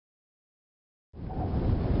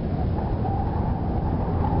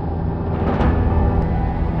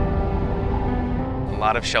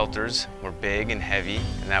lot of shelters were big and heavy,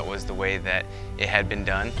 and that was the way that it had been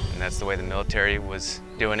done, and that's the way the military was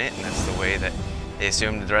doing it, and that's the way that they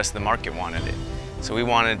assumed the rest of the market wanted it. So we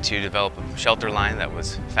wanted to develop a shelter line that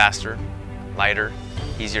was faster, lighter,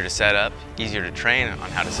 easier to set up, easier to train on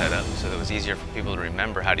how to set up, so that it was easier for people to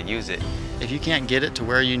remember how to use it. If you can't get it to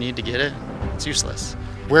where you need to get it, it's useless.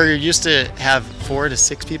 Where you used to have 4 to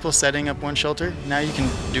 6 people setting up one shelter, now you can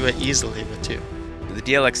do it easily with 2.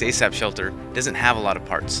 The DLX ASAP shelter doesn't have a lot of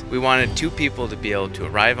parts. We wanted 2 people to be able to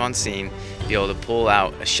arrive on scene, be able to pull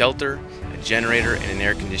out a shelter, a generator, and an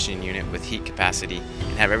air conditioning unit with heat capacity,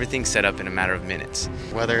 and have everything set up in a matter of minutes.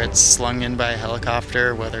 Whether it's slung in by a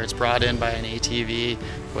helicopter, whether it's brought in by an ATV,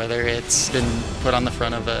 whether it's been put on the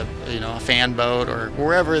front of a fan boat, or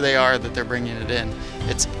wherever they are that they're bringing it in,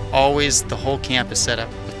 it's always the whole camp is set up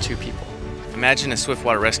with 2 people. Imagine a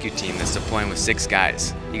swiftwater rescue team that's deploying with 6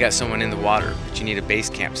 guys. You got someone in the water, but you need a base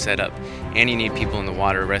camp set up, and you need people in the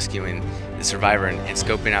water rescuing the survivor and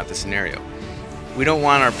scoping out the scenario. We don't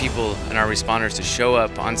want our people and our responders to show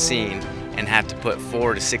up on scene and have to put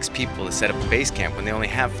 4 to 6 people to set up a base camp when they only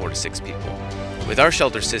have 4 to 6 people. With our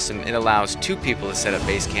shelter system, it allows 2 people to set up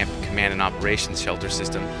base camp and command an operations shelter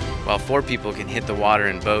system, while 4 people can hit the water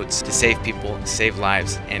in boats to save people, save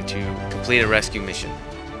lives, and to complete a rescue mission.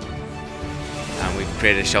 We've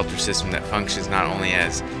created a shelter system that functions not only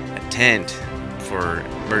as a tent for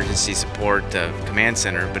emergency support of command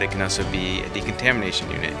center, but it can also be a decontamination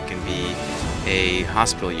unit, it can be a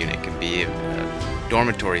hospital unit, it can be a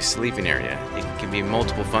dormitory sleeping area, it can be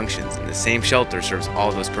multiple functions, and the same shelter serves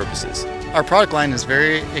all those purposes. Our product line is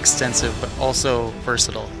very extensive but also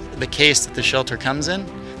versatile. The case that the shelter comes in,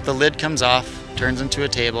 the lid comes off, turns into a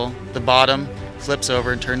table, the bottom flips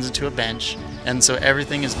over and turns into a bench, and so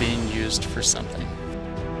everything is being used for something.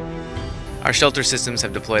 Our shelter systems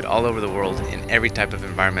have deployed all over the world in every type of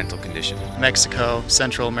environmental condition. Mexico,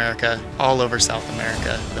 Central America, all over South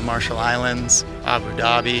America, the Marshall Islands, Abu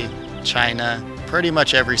Dhabi, China, pretty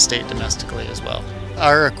much every state domestically as well.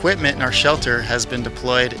 Our equipment in our shelter has been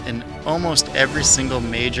deployed in almost every single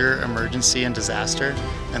major emergency and disaster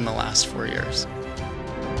in the last 4 years.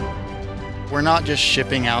 We're not just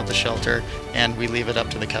shipping out the shelter and we leave it up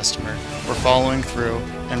to the customer. We're following through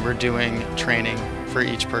and we're doing training for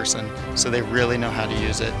each person so they really know how to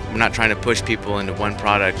use it. We're not trying to push people into one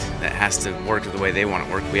product that has to work the way they want it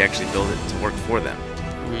to work. We actually build it to work for them.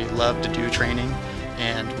 We love to do training,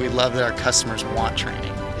 and we love that our customers want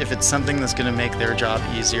training. If it's something that's going to make their job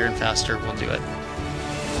easier and faster, we'll do it.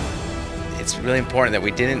 It's really important that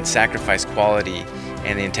we didn't sacrifice quality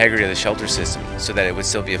and the integrity of the shelter system so that it would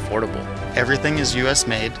still be affordable. Everything is US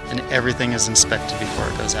made and everything is inspected before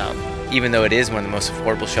it goes out. Even though it is one of the most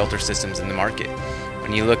affordable shelter systems in the market.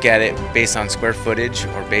 When you look at it based on square footage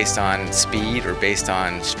or based on speed or based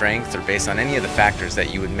on strength or based on any of the factors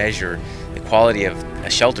that you would measure the quality of a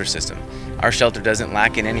shelter system, our shelter doesn't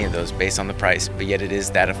lack in any of those based on the price, but yet it is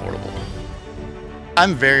that affordable.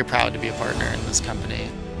 I'm very proud to be a partner in this company.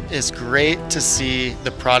 It's great to see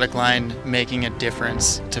the product line making a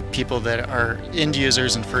difference to people that are end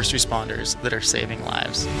users and first responders that are saving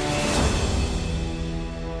lives.